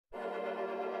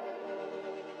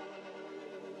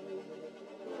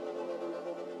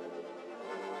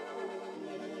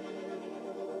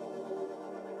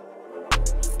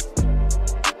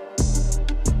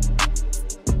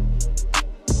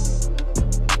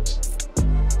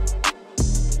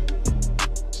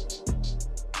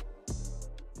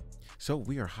So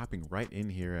we are hopping right in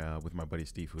here with my buddy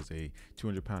Steve, who's a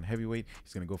 200-pound heavyweight.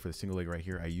 He's going to go for the single leg right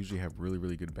here. I usually have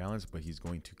really good balance, but he's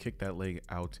going to kick that leg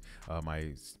out,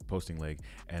 my posting leg,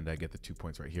 and get the 2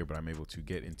 points right here. But I'm able to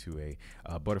get into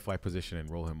a butterfly position and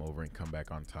roll him over and come back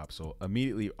on top. So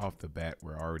immediately off the bat,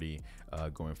 we're already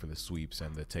going for the sweeps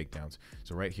and the takedowns.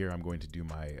 So right here, I'm going to do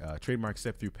my trademark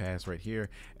step-through pass right here.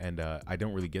 And I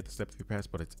don't really get the step-through pass,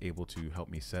 but it's able to help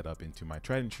me set up into my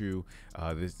tried and true.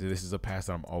 This is a pass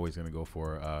that I'm always going to go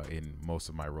for in most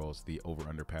of my rolls, the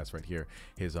over-under pass right here.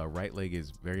 His right leg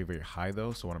is very high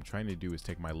though, so what I'm trying to do is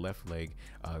take my left leg,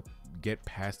 get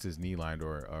past his knee line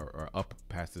or up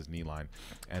past his knee line,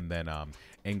 and then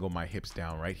angle my hips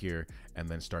down right here, and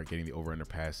then start getting the over-under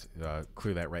pass,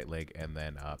 clear that right leg, and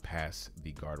then pass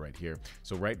the guard right here.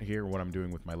 So right here, what I'm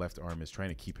doing with my left arm is trying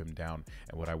to keep him down,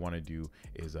 and what I want to do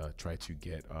is try to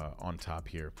get on top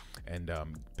here and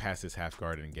pass his half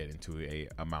guard and get into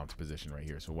a mount position right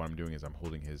here. So what I'm doing is I'm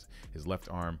holding his left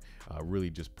arm, really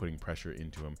just putting pressure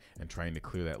into him and trying to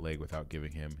clear that leg without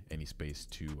giving him any space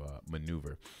to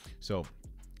maneuver. So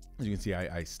as you can see,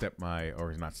 I step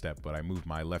but I move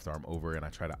my left arm over and I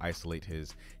try to isolate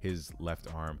his left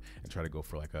arm and try to go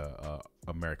for like a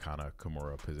Americana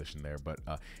Kimura position there. But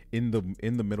in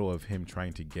the middle of him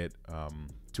trying to get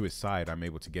to his side, I'm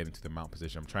able to get into the mount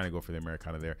position. I'm trying to go for the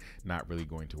Americana there, not really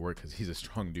going to work because he's a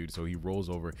strong dude. So he rolls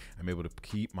over. I'm able to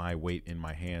keep my weight in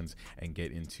my hands and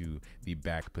get into the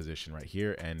back position right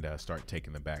here and start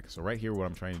taking the back. So right here, what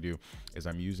I'm trying to do is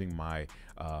I'm using my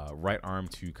right arm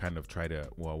to kind of try to,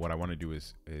 well, what I want to do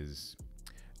is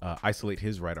isolate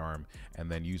his right arm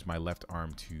and then use my left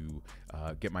arm to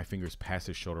get my fingers past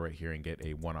his shoulder right here and get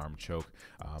a one-arm choke.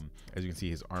 As you can see,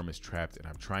 his arm is trapped and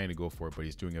I'm trying to go for it, but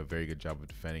he's doing a very good job of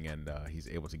defending, and he's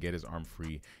able to get his arm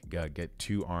free, get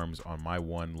two arms on my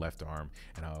one left arm.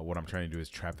 And what I'm trying to do is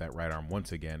trap that right arm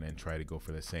once again and try to go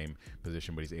for the same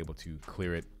position, but he's able to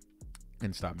clear it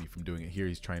and stop me from doing it. Here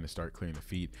he's trying to start clearing the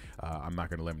feet. I'm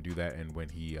not going to let him do that, and when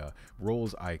he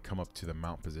rolls, I come up to the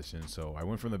mount position. So I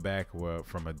went from the back,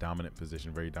 from a dominant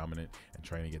position, very dominant, and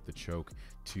trying to get the choke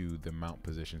to the mount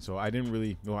position. So I didn't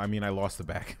really, well, I mean, I lost the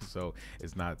back, so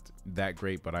it's not that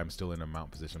great, but I'm still in a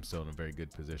mount position. I'm still in a very good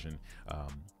position.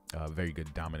 Very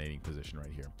good dominating position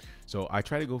right here. So I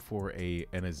try to go for an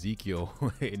Ezekiel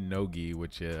in no-gi,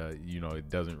 which you know, it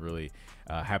doesn't really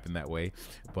happen that way,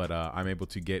 but I'm able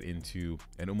to get into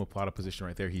an omoplata position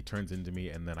right there. He turns into me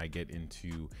and then I get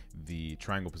into the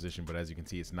triangle position, but as you can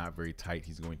see, it's not very tight.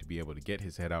 He's going to be able to get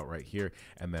his head out right here,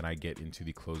 and then I get into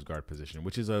the closed guard position,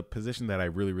 which is a position that I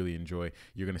really enjoy.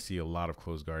 You're going to see a lot of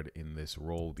closed guard in this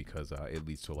role because it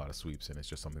leads to a lot of sweeps, and it's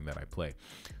just something that I play.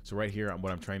 So right here,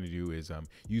 what I'm trying to do is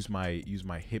use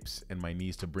my hips and my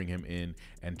knees to bring him in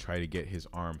and try to get his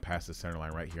arm past the center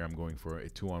line right here. I'm going for a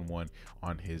 2-on-1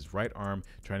 on his right arm,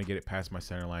 trying to get it past my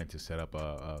center line to set up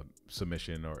a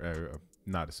submission, or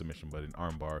not a submission, but an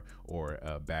arm bar or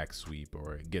a back sweep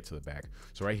or get to the back.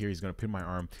 So right here, he's going to pin my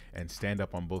arm and stand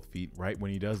up on both feet. Right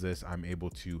when he does this, I'm able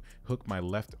to hook my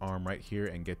left arm right here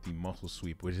and get the muscle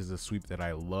sweep, which is a sweep that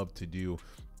I love to do.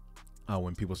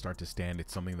 When people start to stand,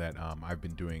 it's something that I've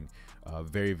been doing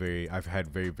I've had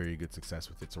very good success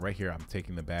with it. So right here, I'm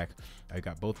taking the back. I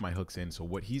got both my hooks in. So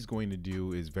what he's going to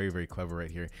do is very clever right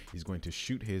here. He's going to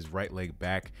shoot his right leg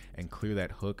back and clear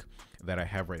that hook that I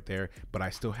have right there, but I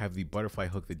still have the butterfly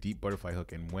hook, the deep butterfly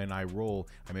hook, and when I roll,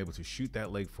 I'm able to shoot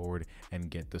that leg forward and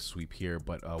get the sweep here.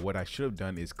 But what I should have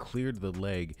done is cleared the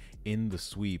leg in the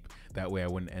sweep. That way I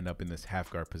wouldn't end up in this half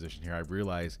guard position here. I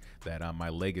realized that my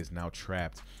leg is now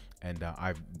trapped, and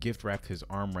I've gift wrapped his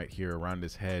arm right here around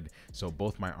his head, so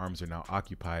both my arms are now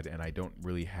occupied, and I don't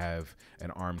really have an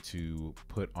arm to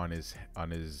put on his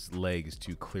legs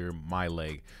to clear my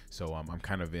leg. So I'm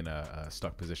kind of in a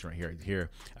stuck position right here.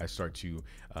 Here I start to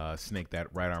snake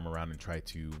that right arm around and try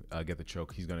to get the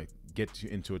choke. He's gonna get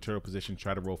into a turtle position,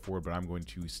 try to roll forward, but I'm going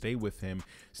to stay with him,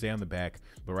 stay on the back.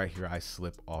 But right here I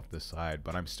slip off the side,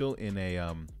 but I'm still in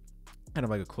a kind of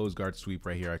like a closed guard sweep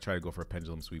right here. I try to go for a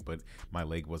pendulum sweep, but my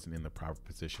leg wasn't in the proper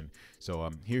position. So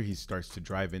here he starts to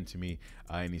drive into me,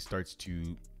 and he starts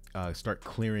to start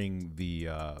clearing the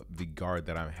guard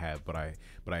that I have, but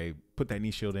I put that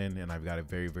knee shield in, and I've got a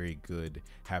very good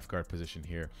half guard position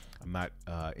here. I'm not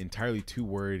entirely too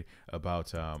worried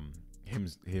about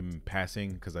him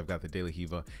passing because I've got the De La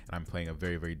Hiva, and I'm playing a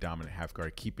very dominant half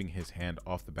guard, keeping his hand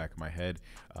off the back of my head,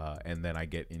 and then I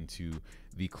get into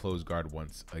the closed guard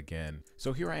once again.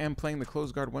 So here I am playing the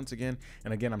closed guard once again,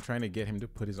 and again I'm trying to get him to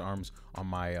put his arms on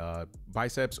my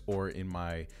biceps or in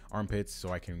my armpits so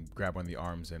I can grab one of the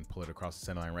arms and pull it across the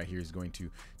center line. Right here, he's going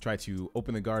to try to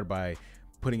open the guard by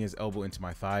putting his elbow into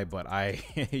my thigh, but I,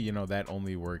 you know, that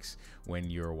only works when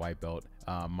you're a white belt.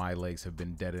 My legs have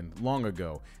been deadened long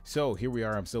ago. So here we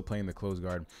are. I'm still playing the close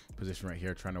guard position right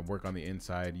here, trying to work on the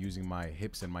inside, using my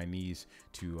hips and my knees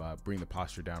to bring the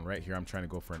posture down. Right here, I'm trying to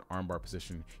go for an armbar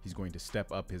position. He's going to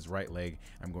step up his right leg.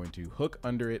 I'm going to hook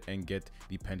under it and get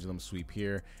the pendulum sweep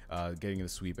here, getting the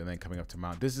sweep and then coming up to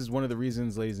mount. This is one of the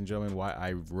reasons, ladies and gentlemen, why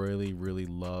I really, really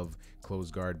love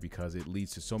close guard, because it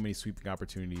leads to so many sweeping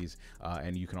opportunities,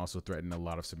 and you can also threaten a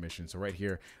lot of submission. So right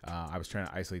here, I was trying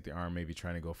to isolate the arm, maybe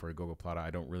trying to go for a gogo plata. I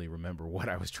don't really remember what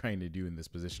I was trying to do in this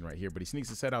position right here, but he sneaks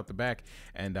his head out the back,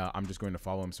 and I'm just going to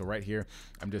follow him. So right here,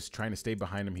 I'm just trying to stay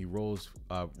behind him. He rolls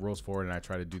forward, and I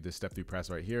try to do this step through press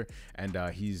right here, and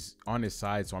he's on his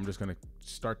side, so I'm just going to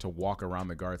start to walk around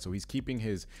the guard. So he's keeping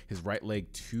his right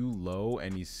leg too low,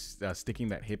 and he's sticking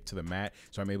that hip to the mat,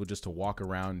 so I'm able just to walk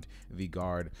around the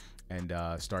guard and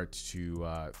start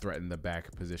to threaten the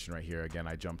back position right here. Again,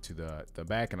 I jump to the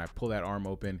back and I pull that arm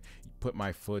open, put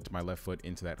my left foot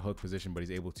into that hook position, but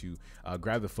he's able to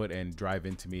grab the foot and drive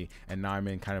into me. And now I'm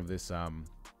in kind of this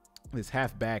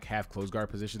half back, half close guard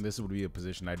position. This would be a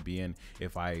position I'd be in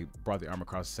if I brought the arm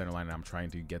across the center line and I'm trying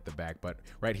to get the back. But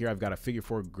right here, I've got a figure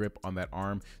 4 grip on that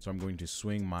arm, so I'm going to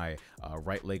swing my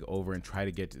right leg over and try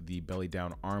to get the belly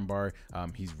down arm bar.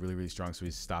 He's really, really strong, so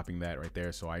he's stopping that right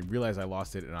there. So I realize I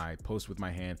lost it, and I post with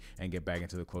my hand and get back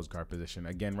into the close guard position.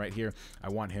 Again, right here, I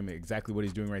want him exactly what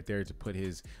he's doing right there, to put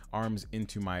his arms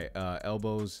into my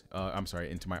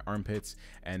into my armpits.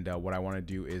 And what I want to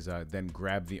do is then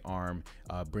grab the arm,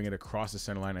 bring it across the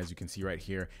center line, as you can see right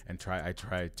here, and I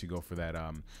try to go for that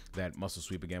that muscle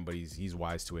sweep again, but he's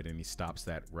wise to it, and he stops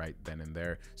that right then and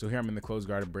there. So here I'm in the close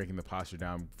guard and breaking the posture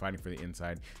down, fighting for the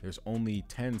inside. There's only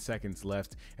 10 seconds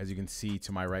left. As you can see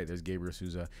to my right, there's Gabriel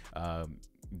Souza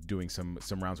doing some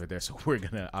rounds right there, so we're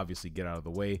gonna obviously get out of the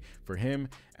way for him.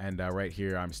 And right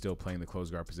here, I'm still playing the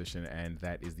close guard position, and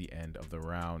that is the end of the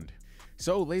round.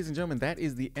 So, ladies and gentlemen, that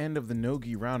is the end of the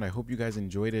no-gi round. I hope you guys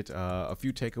enjoyed it. A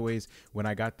few takeaways: when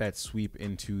I got that sweep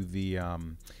into the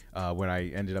when I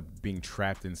ended up being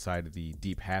trapped inside the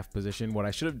deep half position, what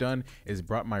I should have done is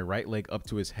brought my right leg up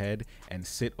to his head and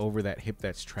sit over that hip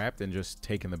that's trapped and just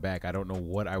taken the back. I don't know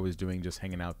what I was doing, just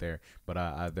hanging out there,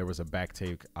 but there was a back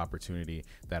take opportunity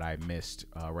that I missed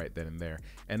right then and there.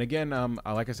 And again,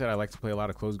 like I said, I like to play a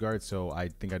lot of close guards, so I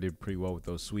think I did pretty well with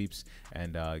those sweeps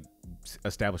and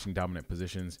establishing dominant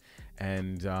positions.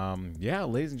 And yeah,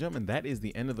 ladies and gentlemen, that is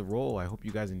the end of the roll. I hope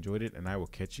you guys enjoyed it, and I will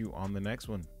catch you on the next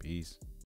one. Peace.